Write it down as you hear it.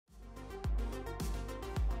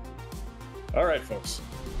All right, folks.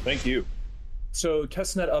 Thank you. So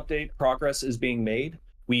testnet update progress is being made.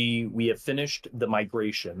 We have finished the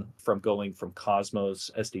migration from going from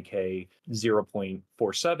Cosmos SDK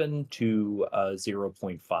 0.47 to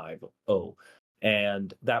 0.50.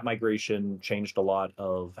 And that migration changed a lot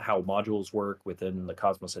of how modules work within the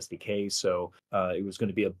Cosmos SDK. So it was going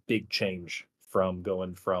to be a big change from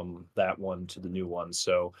going from that one to the new one.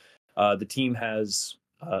 So the team has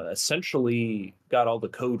essentially got all the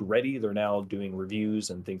code ready. They're now doing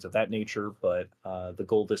reviews and things of that nature. But the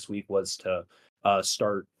goal this week was to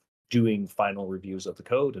start doing final reviews of the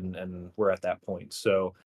code, and we're at that point.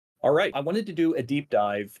 So, all right, I wanted to do a deep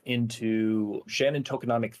dive into Shannon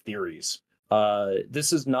tokenomic theories.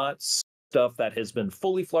 This is not stuff that has been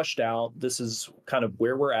fully fleshed out. This is kind of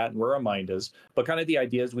where we're at and where our mind is. But kind of the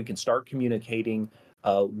idea is we can start communicating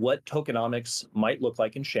what tokenomics might look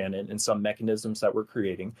like in Shannon and some mechanisms that we're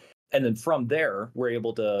creating. And then from there, we're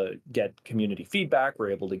able to get community feedback. We're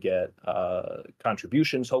able to get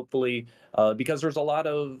contributions, hopefully, because there's a lot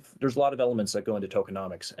of elements that go into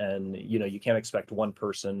tokenomics, and you can't expect one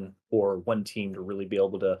person or one team to really be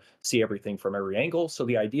able to see everything from every angle. So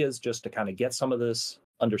the idea is just to kind of get some of this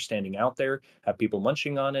understanding out there, have people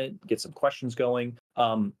munching on it, get some questions going.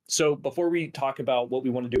 So before we talk about what we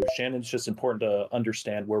want to do with Shannon, it's just important to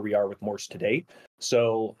understand where we are with Morse Today.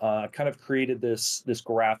 So I've kind of created this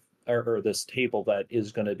graph or this table that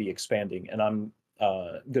is going to be expanding, and I'm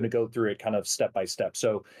going to go through it kind of step by step.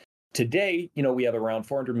 So today, we have around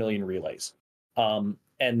 400 million relays. And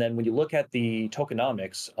then when you look at the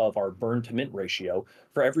tokenomics of our burn to mint ratio,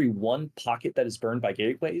 for every one pocket that is burned by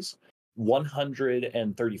gateways,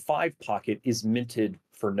 135 pocket is minted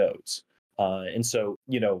for nodes. And so,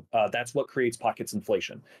 that's what creates pockets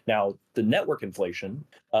inflation. Now, the network inflation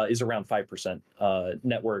is around 5%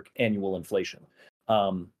 network annual inflation.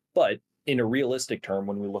 But in a realistic term,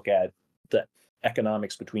 when we look at the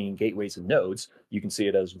economics between gateways and nodes, you can see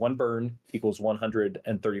it as one burn equals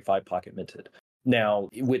 135 pocket minted. Now,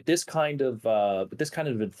 with this kind of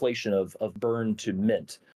inflation of burn to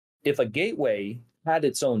mint, if a gateway had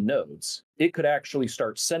its own nodes, it could actually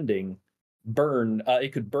start sending burn.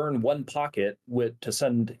 It could burn one pocket to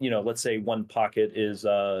send. Let's say one pocket is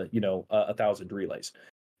 1,000 relays.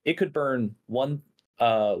 It could burn one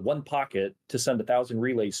pocket to send 1,000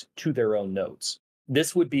 relays to their own nodes.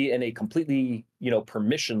 This would be in a completely,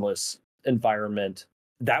 permissionless environment.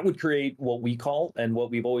 That would create what we call, and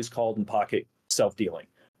what we've always called in Pocket, self-dealing,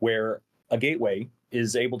 where a gateway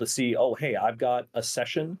is able to see, oh, hey, I've got a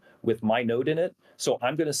session with my node in it, so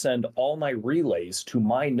I'm going to send all my relays to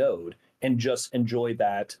my node and just enjoy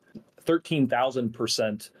that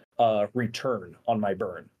 13,000% return on my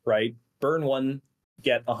burn, right? Burn one,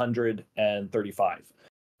 get 135.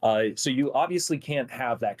 So you obviously can't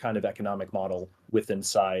have that kind of economic model with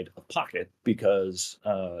inside of Pocket, because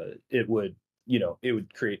it would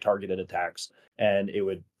create targeted attacks, and it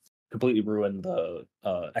would completely ruin the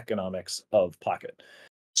economics of Pocket.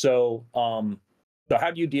 So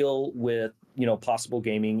how do you deal with possible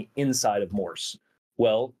gaming inside of Morse?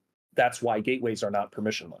 Well, that's why gateways are not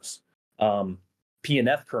permissionless.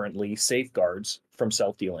 PNF currently safeguards from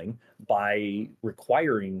self-dealing by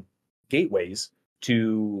requiring gateways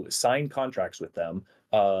to sign contracts with them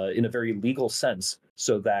in a very legal sense,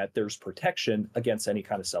 so that there's protection against any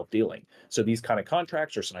kind of self-dealing. So these kind of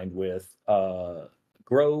contracts are signed with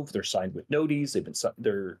Grove, they're signed with Nodis,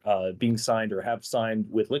 they're being signed or have signed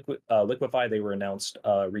with Liquify. They were announced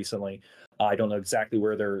recently. I don't know exactly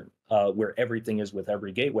where everything is with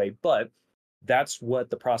every gateway, but that's what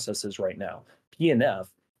the process is right now. PNF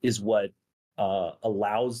is what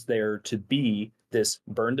allows there to be this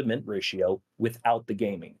burn to mint ratio without the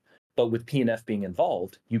gaming. But with PNF being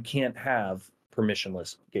involved, you can't have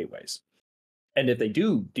permissionless gateways. And if they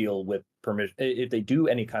do deal with if they do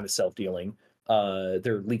any kind of self-dealing,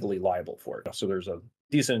 they're legally liable for it. So there's a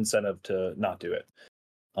decent incentive to not do it.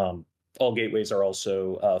 All gateways are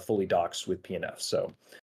also fully doxed with PNF. So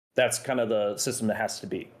that's kind of the system that has to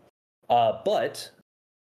be. But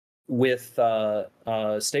with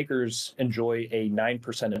stakers enjoy a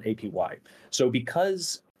 9% in APY. So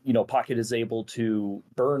because Pocket is able to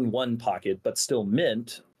burn one pocket but still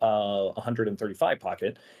mint 135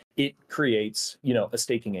 pocket, it creates a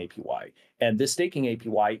staking APY. And this staking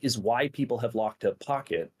APY is why people have locked up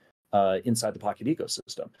Pocket inside the Pocket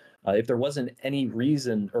ecosystem. If there wasn't any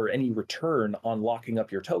reason or any return on locking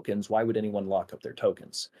up your tokens, why would anyone lock up their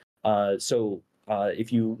tokens? So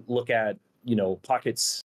if you look at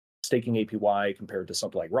Pocket's staking APY compared to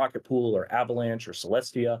something like Rocket Pool or Avalanche or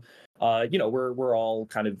Celestia, we're all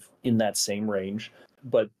kind of in that same range.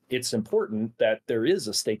 But it's important that there is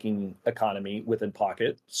a staking economy within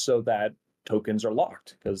Pocket, so that tokens are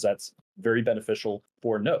locked, because that's very beneficial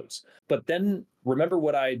for nodes. But then remember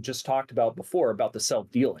what I just talked about before about the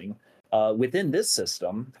self-dealing. Within this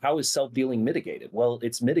system, how is self-dealing mitigated? Well,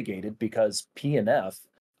 it's mitigated because PNF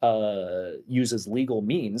uses legal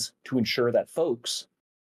means to ensure that folks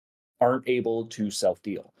aren't able to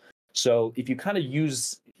self-deal. So if you kind of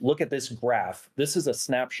look at this graph, this is a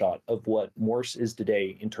snapshot of what Morse is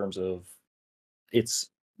today in terms of its,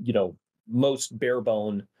 most bare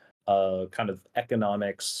bone kind of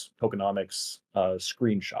tokenomics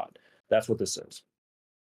screenshot. That's what this is.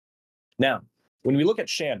 Now, when we look at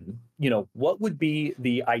Shannon, what would be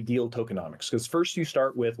the ideal tokenomics? Because first you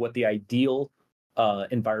start with what the ideal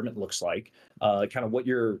environment looks like, kind of what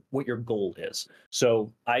your goal is.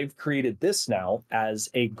 So I've created this now as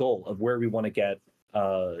a goal of where we want to get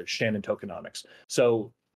Shannon tokenomics.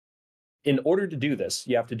 So in order to do this,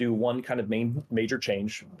 you have to do one kind of major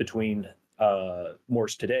change between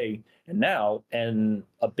Morse today and now, and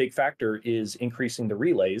a big factor is increasing the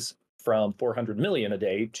relays from 400 million a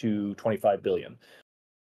day to 25 billion.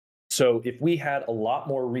 So if we had a lot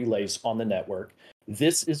more relays on the network,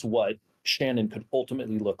 this is what Shannon could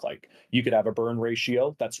ultimately look like. You could have a burn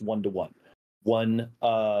ratio that's 1-to-1. One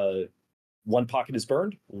pocket is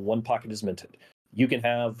burned, one pocket is minted. You can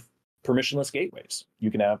have permissionless gateways. You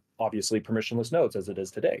can have, obviously, permissionless nodes as it is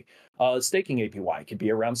today. Staking APY could be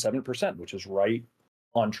around 7%, which is right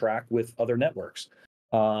on track with other networks.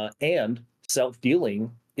 And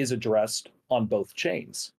self-dealing is addressed on both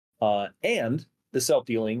chains. And the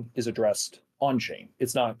self-dealing is addressed on-chain.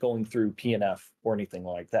 It's not going through PNF or anything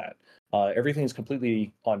like that. Everything is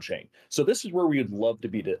completely on-chain. So this is where we would love to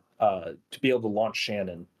be able to launch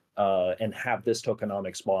Shannon and have this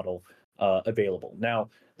tokenomics model available. Now,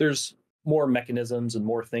 there's more mechanisms and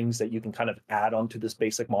more things that you can kind of add onto this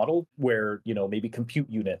basic model where, maybe compute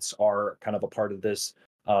units are kind of a part of this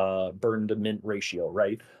burn to mint ratio,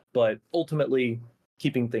 right? But ultimately,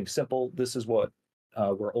 keeping things simple, this is what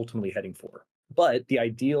we're ultimately heading for. But the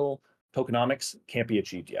ideal tokenomics can't be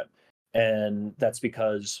achieved yet. And that's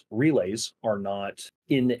because relays are not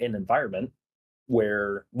in an environment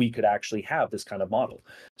where we could actually have this kind of model.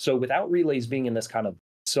 So without relays being in this kind of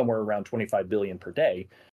somewhere around 25 billion per day,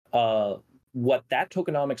 what that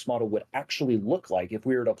tokenomics model would actually look like if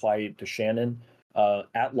we were to apply it to Shannon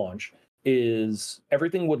at launch is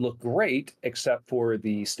everything would look great except for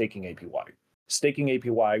the staking APY. Staking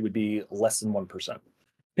APY would be less than 1%.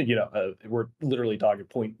 We're literally talking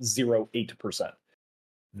 0.08%.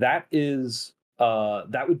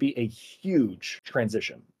 That would be a huge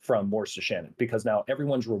transition from Morse to Shannon, because now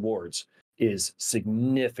everyone's rewards is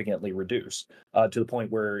significantly reduced to the point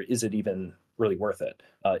where, is it even really worth it?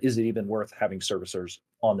 Is it even worth having servicers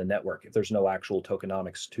on the network if there's no actual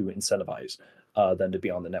tokenomics to incentivize them to be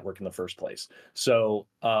on the network in the first place? So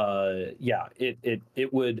yeah,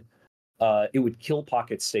 it would kill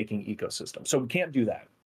Pocket's staking ecosystem. So we can't do that.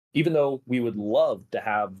 Even though we would love to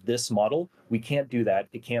have this model, we can't do that.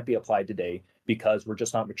 It can't be applied today because we're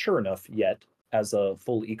just not mature enough yet as a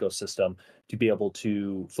full ecosystem to be able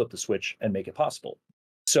to flip the switch and make it possible.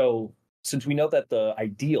 So since we know that the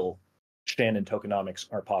ideal Shannon tokenomics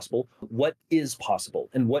are possible, what is possible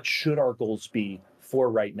and what should our goals be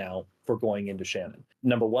for right now for going into Shannon?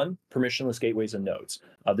 Number one, permissionless gateways and nodes.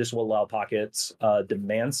 This will allow Pocket's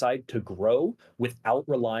demand side to grow without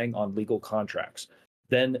relying on legal contracts.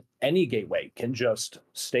 Then any gateway can just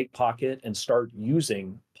stake Pocket and start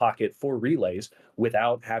using Pocket for relays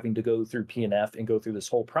without having to go through PNF and go through this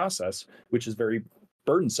whole process, which is very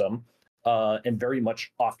burdensome and very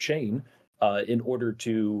much off-chain in order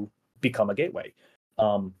to become a gateway.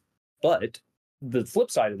 But the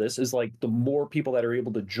flip side of this is, like, the more people that are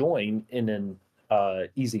able to join in an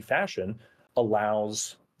easy fashion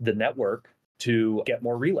allows the network to get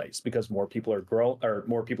more relays, because more people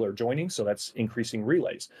are joining, so that's increasing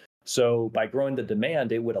relays. So by growing the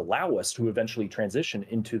demand, it would allow us to eventually transition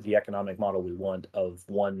into the economic model we want of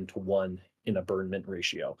 1-to-1 in a burn mint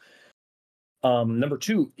ratio. Number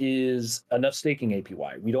two is enough staking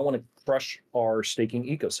APY. We don't want to crush our staking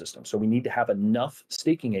ecosystem, so we need to have enough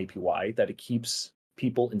staking APY that it keeps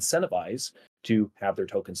people incentivized to have their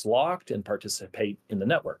tokens locked and participate in the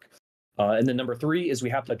network. And then number three is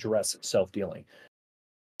we have to address self-dealing.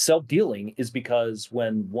 Self-dealing is because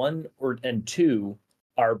when 1 and 2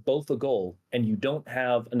 are both a goal and you don't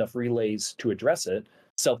have enough relays to address it,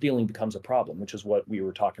 self-dealing becomes a problem, which is what we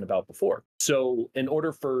were talking about before. So in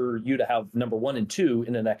order for you to have number 1 and 2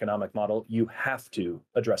 in an economic model, you have to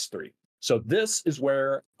address 3. So this is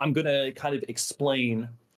where I'm going to kind of explain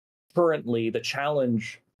currently the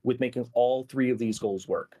challenge with making all 3 of these goals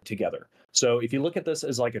work together. So if you look at this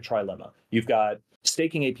as like a trilemma, you've got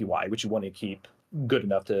staking APY, which you want to keep good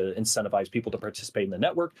enough to incentivize people to participate in the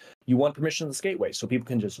network. You want permissionless gateway, so people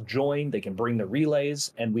can just join, they can bring the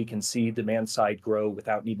relays, and we can see demand side grow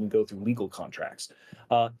without needing to go through legal contracts.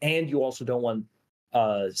 And you also don't want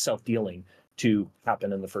self-dealing to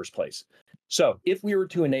happen in the first place. So if we were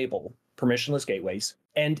to enable permissionless gateways,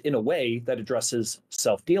 and in a way that addresses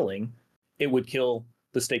self-dealing, it would kill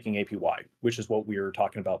the staking APY, which is what we were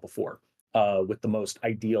talking about before, with the most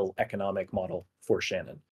ideal economic model for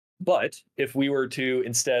Shannon. But if we were to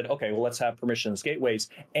instead, okay, well, let's have permissionless gateways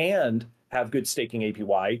and have good staking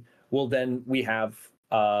APY, well, then we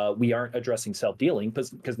aren't addressing self-dealing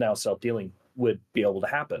because now self-dealing would be able to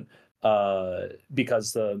happen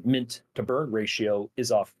because the mint to burn ratio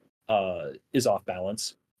is off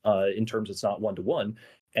balance in terms it's not 1-to-1,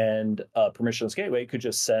 and permissionless gateway could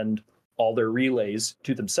just send all their relays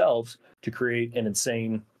to themselves to create an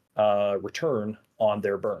insane return on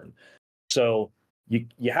their burn. So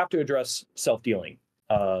you have to address self-dealing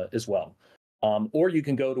as well. Or you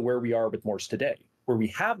can go to where we are with Morse Today, where we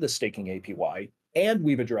have the staking APY and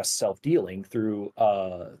we've addressed self-dealing through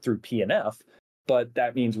PNF, but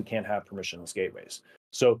that means we can't have permissionless gateways.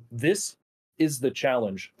 So this is the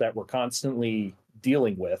challenge that we're constantly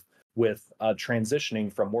dealing with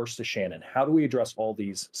transitioning from Morse to Shannon. How do we address all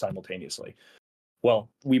these simultaneously? Well,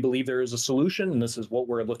 we believe there is a solution, and this is what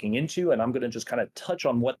we're looking into. And I'm going to just kind of touch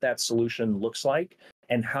on what that solution looks like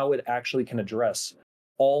and how it actually can address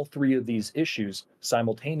all three of these issues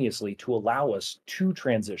simultaneously to allow us to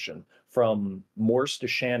transition from Morse to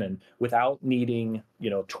Shannon without needing,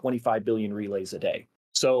 25 billion relays a day.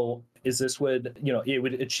 So it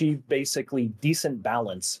would achieve basically decent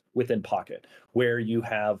balance within Pocket, where you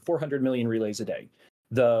have 400 million relays a day.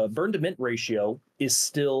 The burn to mint ratio is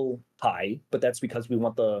still high, but that's because we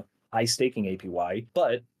want the high staking APY.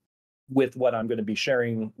 But with what I'm going to be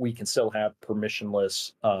sharing, we can still have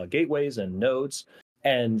permissionless gateways and nodes,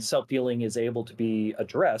 and self-dealing is able to be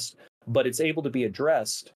addressed, but it's able to be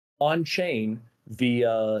addressed on-chain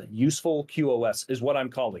via Useful QoS is what I'm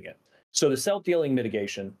calling it. So the self-dealing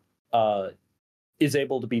mitigation is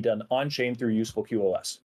able to be done on-chain through Useful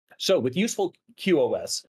QoS. So with Useful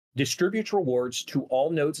QoS, distributes rewards to all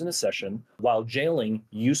nodes in a session while jailing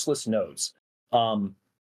useless nodes.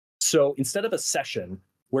 So instead of a session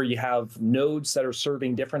where you have nodes that are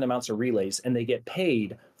serving different amounts of relays and they get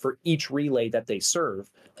paid for each relay that they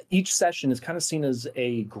serve, each session is kind of seen as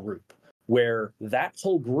a group where that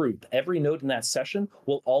whole group, every node in that session,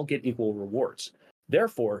 will all get equal rewards.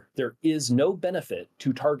 Therefore, there is no benefit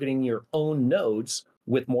to targeting your own nodes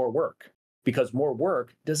with more work, because more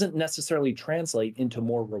work doesn't necessarily translate into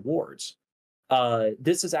more rewards.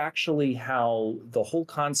 This is actually how the whole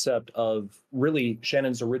concept of really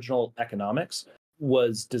Shannon's original economics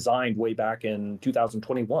was designed way back in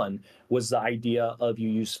 2021, was the idea of you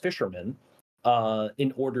use fishermen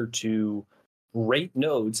in order to rate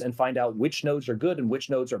nodes and find out which nodes are good and which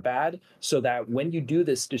nodes are bad, so that when you do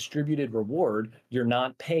this distributed reward, you're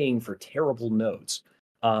not paying for terrible nodes.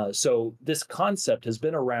 So this concept has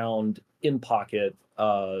been around in Pocket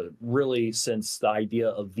really since the idea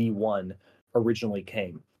of V1 originally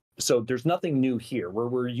came. So there's nothing new here.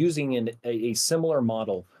 We're using a similar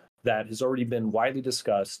model that has already been widely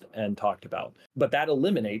discussed and talked about. But that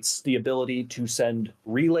eliminates the ability to send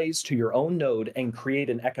relays to your own node and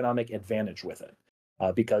create an economic advantage with it.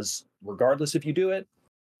 Because regardless if you do it,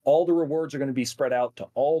 all the rewards are going to be spread out to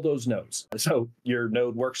all those nodes. So your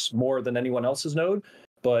node works more than anyone else's node,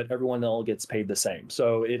 but everyone else gets paid the same.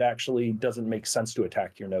 So it actually doesn't make sense to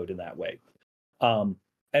attack your node in that way.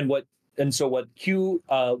 What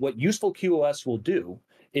Useful QoS will do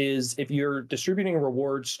is, if you're distributing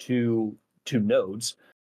rewards to nodes,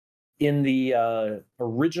 in the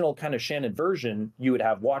original kind of Shannon version, you would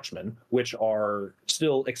have watchmen, which are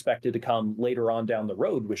still expected to come later on down the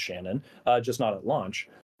road with Shannon, just not at launch.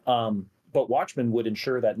 But watchmen would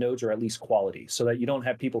ensure that nodes are at least quality, so that you don't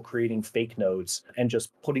have people creating fake nodes and just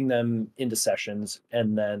putting them into sessions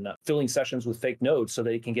and then filling sessions with fake nodes so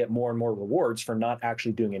they can get more and more rewards for not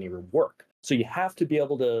actually doing any work. So you have to be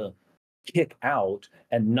able to kick out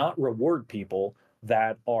and not reward people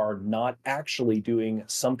that are not actually doing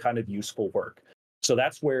some kind of useful work. So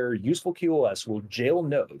that's where Useful QoS will jail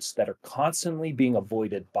nodes that are constantly being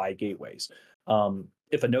avoided by gateways.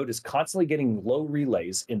 If a node is constantly getting low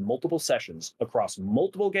relays in multiple sessions across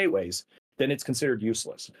multiple gateways, then it's considered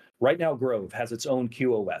useless. Right now, Grove has its own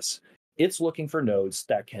QoS. It's looking for nodes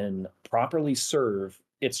that can properly serve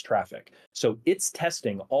its traffic. So it's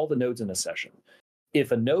testing all the nodes in a session.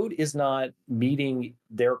 If a node is not meeting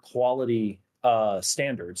their quality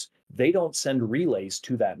standards, they don't send relays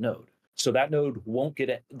to that node. So that node won't get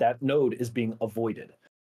it. That node is being avoided.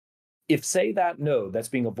 If, say, that node that's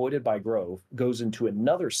being avoided by Grove goes into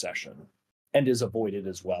another session and is avoided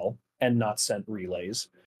as well and not sent relays,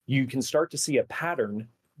 you can start to see a pattern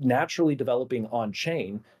naturally developing on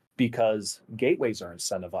chain because gateways are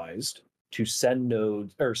incentivized to send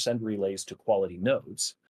nodes or send relays to quality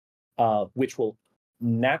nodes, which will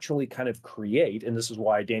naturally kind of create, and this is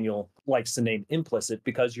why Daniel likes the name implicit,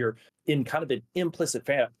 because you're in kind of an implicit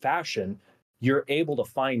fashion, you're able to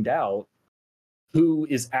find out who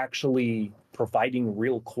is actually providing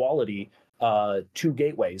real quality to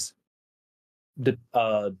gateways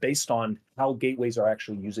based on how gateways are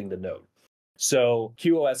actually using the node. So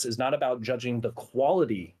QoS is not about judging the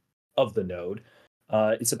quality of the node.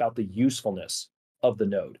 It's about the usefulness of the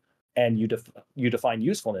node. And you define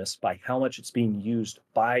usefulness by how much it's being used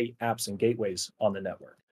by apps and gateways on the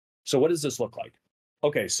network. So what does this look like?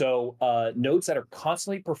 Okay, so nodes that are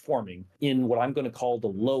constantly performing in what I'm going to call the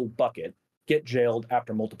low bucket get jailed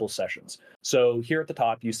after multiple sessions. So here at the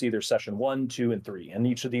top, you see there's session 1, 2, and 3. And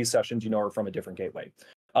each of these sessions, are from a different gateway.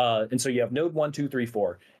 And so you have node 1, 2, 3,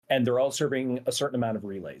 4, and they're all serving a certain amount of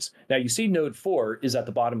relays. Now you see node 4 is at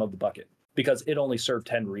the bottom of the bucket because it only served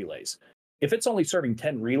 10 relays. If it's only serving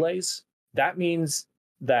 10 relays, that means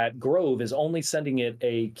that Grove is only sending it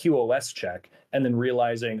a QoS check and then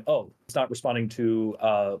realizing, oh, it's not responding to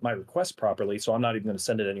my request properly, so I'm not even going to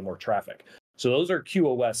send it any more traffic. So those are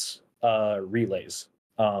QoS relays.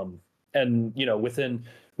 And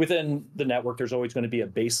within the network, there's always going to be a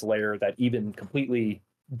base layer that even completely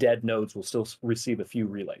dead nodes will still receive a few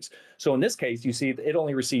relays. So in this case, you see it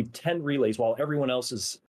only received 10 relays while everyone else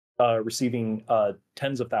is receiving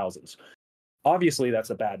tens of thousands. Obviously,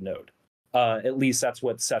 that's a bad node. At least that's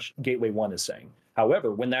what Gateway 1 is saying.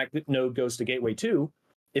 However, when that node goes to Gateway 2,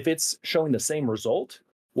 if it's showing the same result,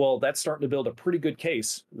 well, that's starting to build a pretty good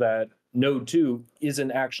case that node 2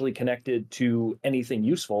 isn't actually connected to anything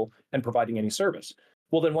useful and providing any service.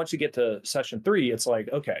 Well, then once you get to session 3, it's like,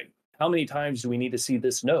 okay, how many times do we need to see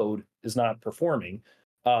this node is not performing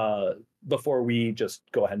before we just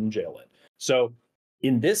go ahead and jail it? So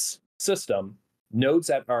in this system, nodes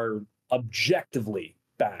that are objectively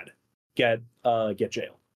bad get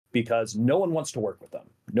jailed because no one wants to work with them.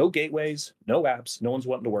 No gateways, no apps, no one's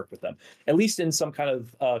wanting to work with them, at least in some kind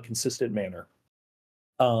of consistent manner.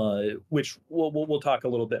 Which we'll talk a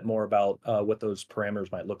little bit more about what those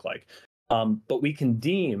parameters might look like. But we can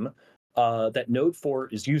deem that node 4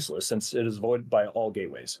 is useless since it is avoided by all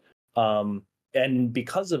gateways. And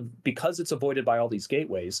because it's avoided by all these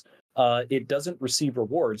gateways, it doesn't receive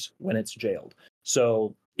rewards when it's jailed.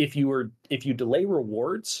 So if you delay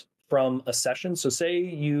rewards from a session, so say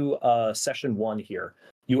you session 1 here,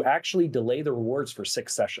 you actually delay the rewards for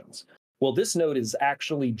 6 sessions. Well, this node is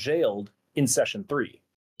actually jailed in session 3.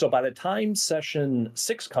 So by the time session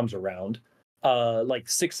 6 comes around, like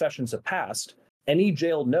 6 sessions have passed, any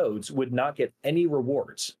jailed nodes would not get any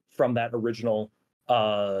rewards from that original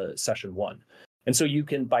session 1. And so you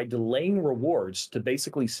can, by delaying rewards to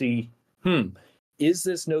basically see, is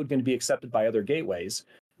this node going to be accepted by other gateways?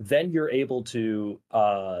 Then you're able to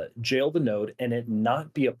jail the node and it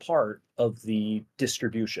not be a part of the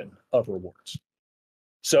distribution of rewards.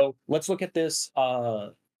 So let's look at this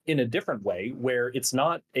in a different way where it's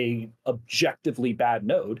not a objectively bad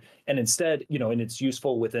node and instead, and it's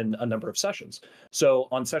useful within a number of sessions. So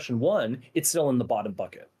on session 1, it's still in the bottom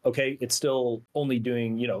bucket. Okay. It's still only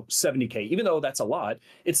doing, 70K, even though that's a lot,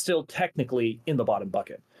 it's still technically in the bottom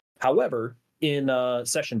bucket. However, in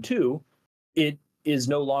session 2, it is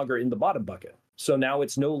no longer in the bottom bucket. So now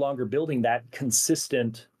it's no longer building that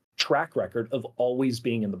consistent track record of always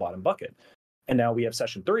being in the bottom bucket. And now we have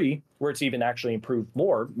session 3, where it's even actually improved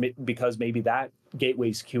more because maybe that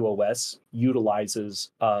gateway's QoS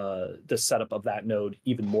utilizes the setup of that node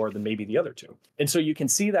even more than maybe the other two. And so you can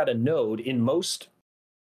see that a node in most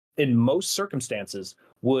circumstances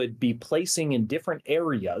would be placing in different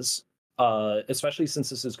areas, especially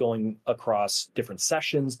since this is going across different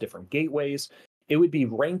sessions, different gateways. It would be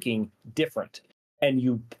ranking different. And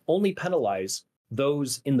you only penalize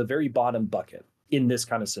those in the very bottom bucket in this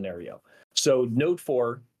kind of scenario. So node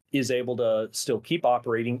 4 is able to still keep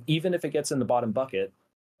operating, even if it gets in the bottom bucket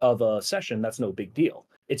of a session, that's no big deal.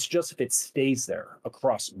 It's just if it stays there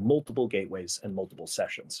across multiple gateways and multiple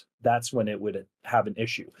sessions, that's when it would have an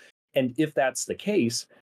issue. And if that's the case,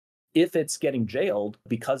 if it's getting jailed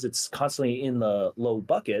because it's constantly in the low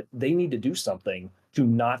bucket, they need to do something to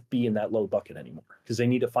not be in that low bucket anymore, because they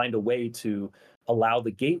need to find a way to allow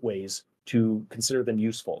the gateways to consider them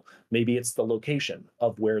useful. Maybe it's the location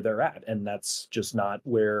of where they're at, and that's just not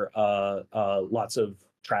where lots of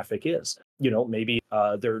traffic is. Maybe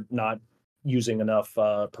they're not using enough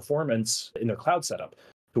performance in their cloud setup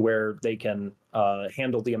to where they can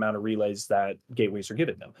handle the amount of relays that gateways are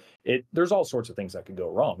giving them. There's all sorts of things that could go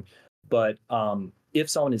wrong, but if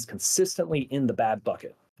someone is consistently in the bad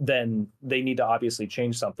bucket, then they need to obviously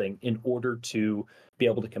change something in order to be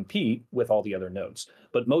able to compete with all the other nodes.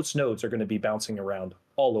 But most nodes are going to be bouncing around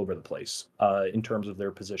all over the place in terms of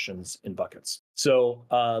their positions in buckets. So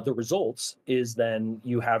the results is then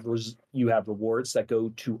you have rewards that go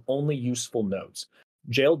to only useful nodes.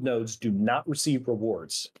 Jailed nodes do not receive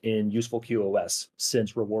rewards in Useful QoS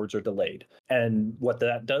since rewards are delayed. And what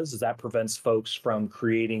that does is that prevents folks from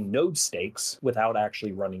creating node stakes without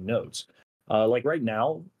actually running nodes. Like right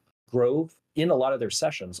now, Grove, in a lot of their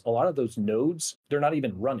sessions, a lot of those nodes, they're not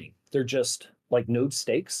even running. They're just like node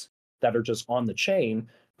stakes that are just on the chain,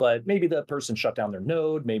 but maybe the person shut down their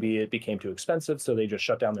node, maybe it became too expensive, so they just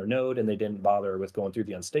shut down their node and they didn't bother with going through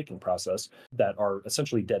the unstaking process, that are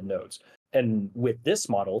essentially dead nodes. And with this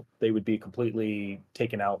model, they would be completely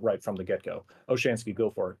taken out right from the get-go. Oshansky, go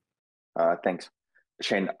for it. Thanks.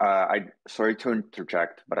 Shane, sorry to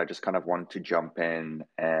interject, but I just kind of want to jump in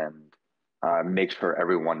and make sure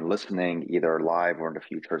everyone listening, either live or in the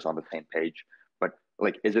future, is on the same page. But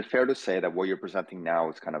like, is it fair to say that what you're presenting now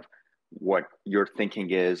is kind of what your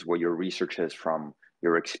thinking is, what your research is from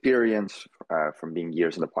your experience, from being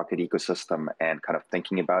years in the Pocket ecosystem and kind of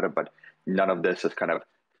thinking about it, but none of this is kind of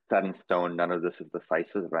set in stone, none of this is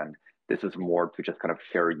decisive, and this is more to just kind of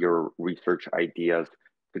share your research ideas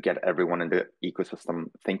to get everyone in the ecosystem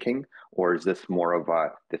thinking? Or is this more of a,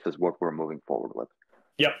 this is what we're moving forward with?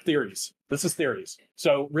 Yep, theories. This is theories.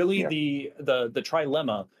 So really, the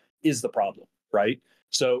trilemma is the problem, right?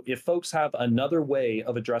 So if folks have another way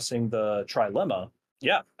of addressing the trilemma,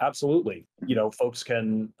 yeah, absolutely. You know, folks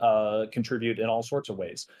can contribute in all sorts of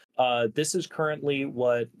ways. This is currently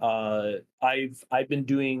what I've been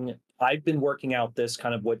doing. I've been working out this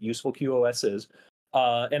kind of what Useful QoS is.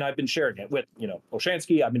 And I've been sharing it with,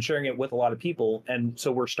 Oshansky. I've been sharing it with a lot of people. And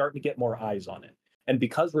so we're starting to get more eyes on it. And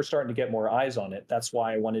because we're starting to get more eyes on it, that's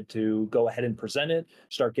why I wanted to go ahead and present it,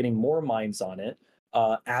 start getting more minds on it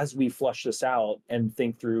as we flush this out and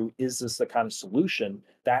think through, is this the kind of solution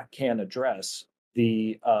that can address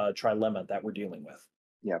the trilemma that we're dealing with?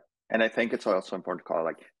 Yeah. And I think it's also important to call it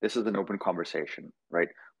like, this is an open conversation, right?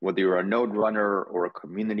 Whether you're a node runner or a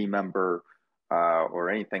community member or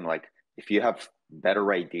anything, like if you have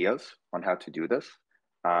better ideas on how to do this,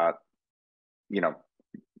 uh,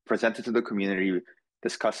 present it to the community,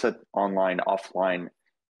 discuss it online, offline,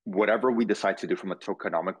 whatever we decide to do from a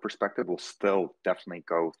tokenomic perspective will still definitely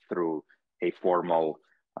go through a formal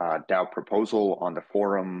DAO proposal on the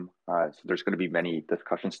forum. So there's going to be many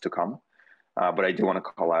discussions to come. But I do want to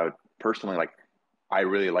call out personally, like, I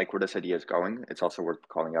really like where this idea is going. It's also worth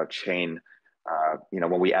calling out Chain.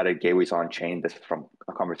 When we added gateways on Chain, this is from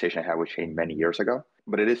a conversation I had with Chain many years ago,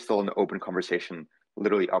 but it is still an open conversation,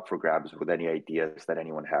 literally up for grabs with any ideas that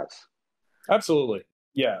anyone has. Absolutely.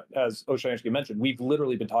 Yeah, as Oshansky mentioned, we've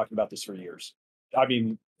literally been talking about this for years. I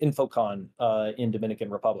mean, InfoCon in Dominican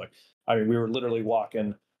Republic. I mean, we were literally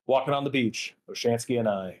walking on the beach, Oshansky and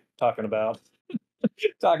I, talking about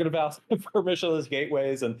permissionless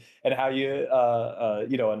gateways and how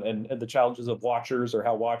and the challenges of watchers, or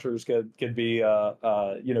how watchers could be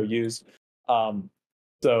used.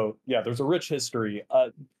 So yeah, there's a rich history,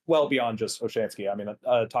 well beyond just Oshansky. I mean,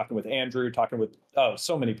 talking with Andrew, talking with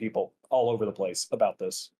so many people all over the place about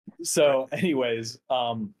this. So, anyways,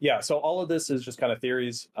 so all of this is just kind of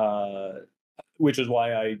theories, which is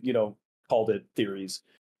why I called it theories.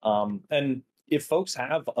 And if folks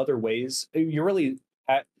have other ways,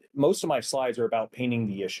 most of my slides are about painting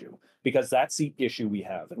the issue, because that's the issue we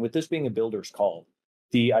have. And with this being a builder's call,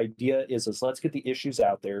 the idea is let's get the issues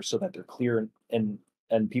out there so that they're clear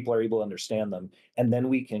and people are able to understand them, and then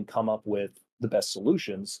we can come up with the best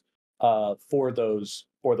solutions for those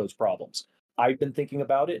problems. I've been thinking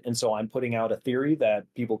about it, and so I'm putting out a theory that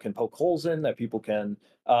people can poke holes in, that people can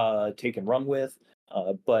take and run with.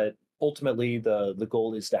 But ultimately, the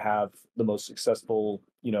goal is to have the most successful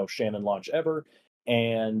Shannon launch ever,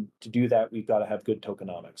 and to do that, we've got to have good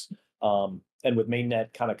tokenomics. And with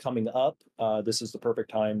mainnet kind of coming up, this is the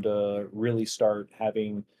perfect time to really start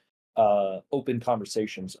having open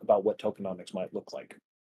conversations about what tokenomics might look like.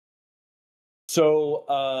 So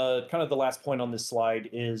kind of the last point on this slide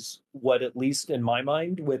is what, at least in my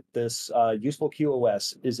mind, with this Useful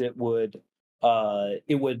QoS, is it would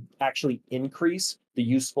actually increase the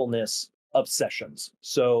usefulness of sessions.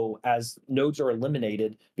 So as nodes are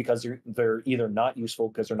eliminated because they're either not useful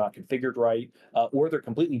because they're not configured right, or they're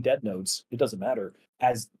completely dead nodes, it doesn't matter.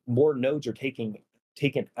 As more nodes are taken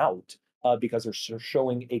out, because they're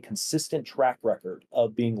showing a consistent track record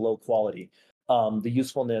of being low quality, the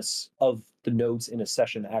usefulness of the nodes in a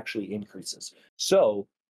session actually increases. So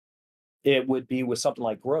it would be with something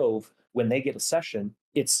like Grove, when they get a session,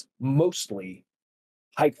 it's mostly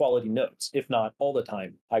high quality nodes, if not all the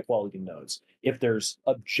time high quality nodes. If there's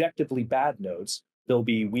objectively bad nodes, they'll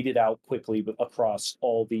be weeded out quickly across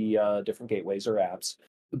all the different gateways or apps.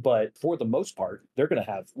 But for the most part, they're going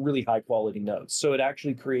to have really high quality nodes. So it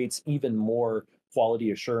actually creates even more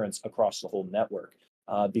quality assurance across the whole network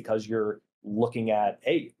because you're looking at,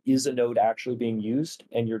 hey, is a node actually being used?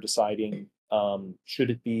 And you're deciding, should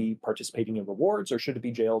it be participating in rewards or should it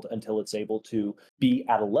be jailed until it's able to be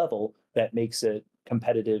at a level that makes it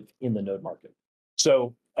competitive in the node market?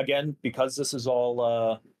 So again, because this is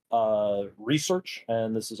all research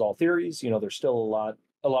and this is all theories, there's still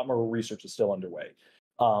a lot more research is still underway.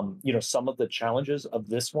 Some of the challenges of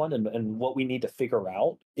this one and what we need to figure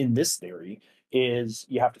out in this theory is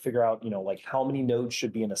you have to figure out, like how many nodes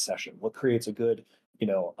should be in a session, what creates a good,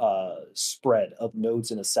 spread of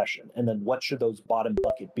nodes in a session, and then what should those bottom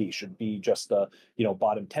bucket be? Should it be just the,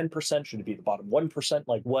 bottom 10%? Should it be the bottom 1%?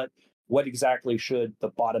 Like what exactly should the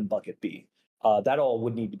bottom bucket be? That all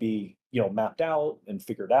would need to be, mapped out and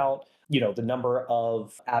figured out. The number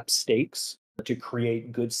of app stakes to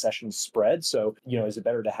create good session spread. So, is it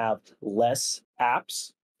better to have less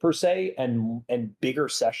apps per se and bigger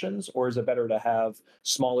sessions, or is it better to have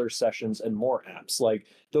smaller sessions and more apps? Like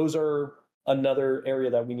those are another area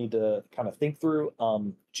that we need to kind of think through.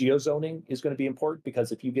 Geozoning is going to be important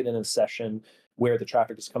because if you get in a session where the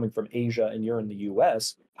traffic is coming from Asia and you're in the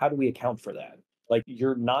US, how do we account for that? Like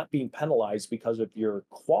you're not being penalized because of your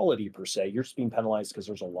quality per se. You're just being penalized because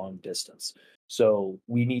there's a long distance. So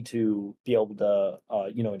we need to be able to,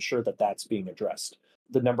 ensure that that's being addressed.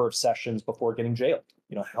 The number of sessions before getting jailed.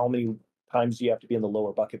 How many times do you have to be in the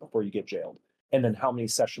lower bucket before you get jailed? And then how many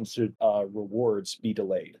sessions should rewards be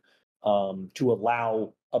delayed to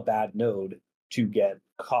allow a bad node to get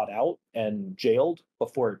caught out and jailed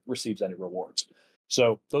before it receives any rewards?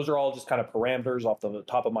 So those are all just kind of parameters off the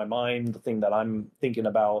top of my mind. The thing that I'm thinking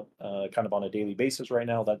about kind of on a daily basis right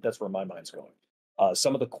now, that's where my mind's going.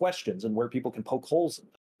 Some of the questions and where people can poke holes in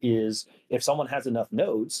is if someone has enough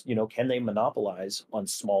nodes, can they monopolize on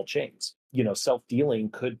small chains? Self-dealing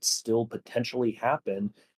could still potentially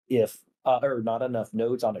happen if or not enough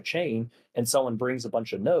nodes on a chain and someone brings a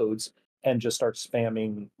bunch of nodes and just starts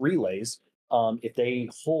spamming relays. If they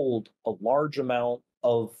hold a large amount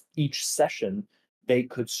of each session, they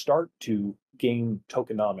could start to gain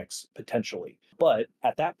tokenomics potentially. But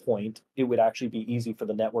at that point, it would actually be easy for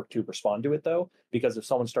the network to respond to it, though, because if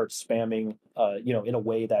someone starts spamming, in a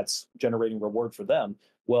way that's generating reward for them,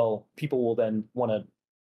 well, people will then want to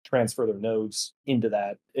transfer their nodes into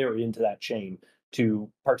that area, into that chain to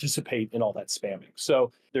participate in all that spamming.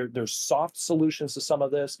 So there's soft solutions to some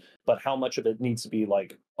of this, but how much of it needs to be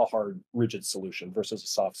like a hard, rigid solution versus a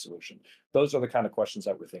soft solution? Those are the kind of questions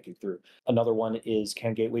that we're thinking through. Another one is,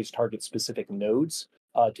 can gateways target specific nodes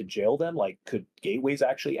to jail them? Like, could gateways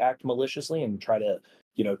actually act maliciously and try to,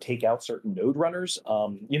 take out certain node runners?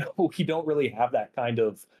 We don't really have that kind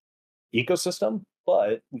of ecosystem,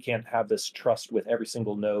 but we can't have this trust with every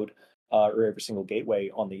single node or every single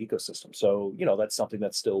gateway on the ecosystem. So, that's something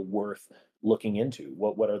that's still worth looking into.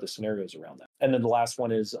 What are the scenarios around that? And then the last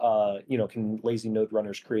one is, can lazy node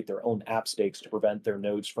runners create their own app stakes to prevent their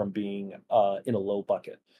nodes from being in a low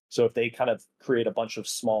bucket? So if they kind of create a bunch of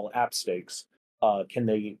small app stakes, can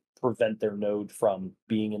they prevent their node from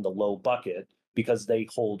being in the low bucket because they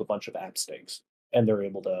hold a bunch of app stakes and they're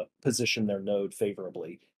able to position their node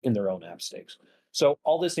favorably in their own app stakes? So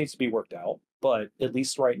all this needs to be worked out, but at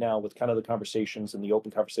least right now, with kind of the conversations and the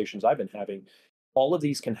open conversations I've been having, all of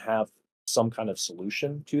these can have some kind of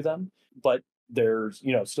solution to them, but there's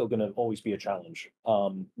still going to always be a challenge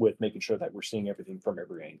with making sure that we're seeing everything from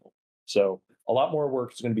every angle. So a lot more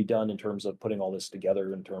work is going to be done in terms of putting all this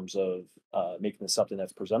together, in terms of making this something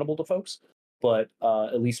that's presentable to folks. But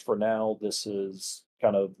at least for now, this is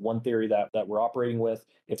kind of one theory that we're operating with.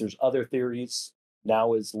 If there's other theories,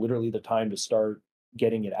 now is literally the time to start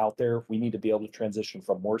getting it out there. We need to be able to transition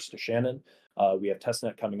from Morse to Shannon. We have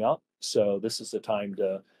testnet coming up, so this is the time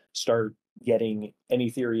to start getting any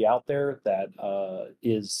theory out there that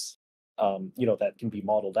is, that can be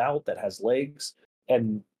modeled out, that has legs.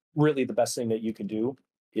 And really, the best thing that you can do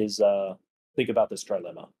is think about this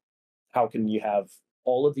trilemma. How can you have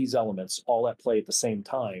all of these elements all at play at the same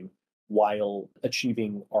time while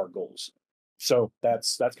achieving our goals? So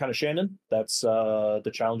that's kind of Shannon. That's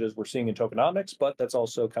the challenges we're seeing in tokenomics, but that's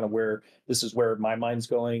also kind of where this is where my mind's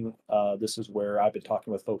going. This is where I've been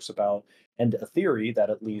talking with folks about, and a theory that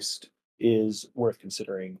at least is worth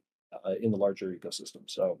considering in the larger ecosystem.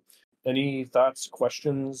 So, any thoughts,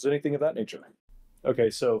 questions, anything of that nature? Okay,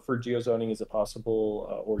 so for geozoning, is it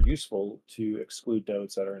possible or useful to exclude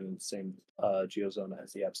nodes that are in the same geozone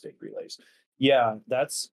as the app stake relays? Yeah,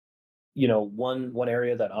 that's one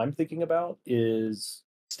area that I'm thinking about is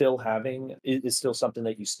is still something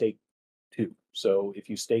that you stake to. So if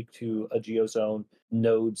you stake to a geozone,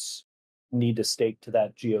 nodes need to stake to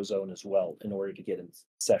that geozone as well in order to get in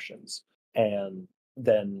sessions. And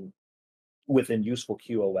then within useful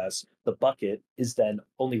QoS, the bucket is then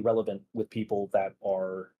only relevant with people that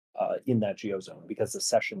are in that geozone because the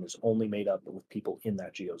session is only made up with people in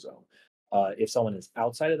that geozone. If someone is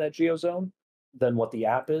outside of that geozone, then what the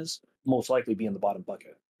app is most likely be in the bottom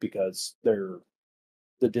bucket because the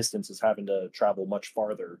distance is having to travel much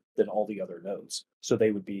farther than all the other nodes. So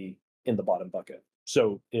they would be in the bottom bucket.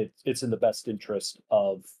 So it's in the best interest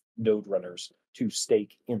of node runners to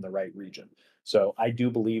stake in the right region. So I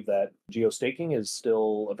do believe that geostaking is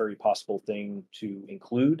still a very possible thing to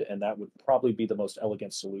include, and that would probably be the most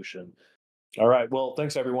elegant solution. All right. Well,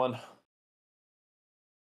 thanks everyone.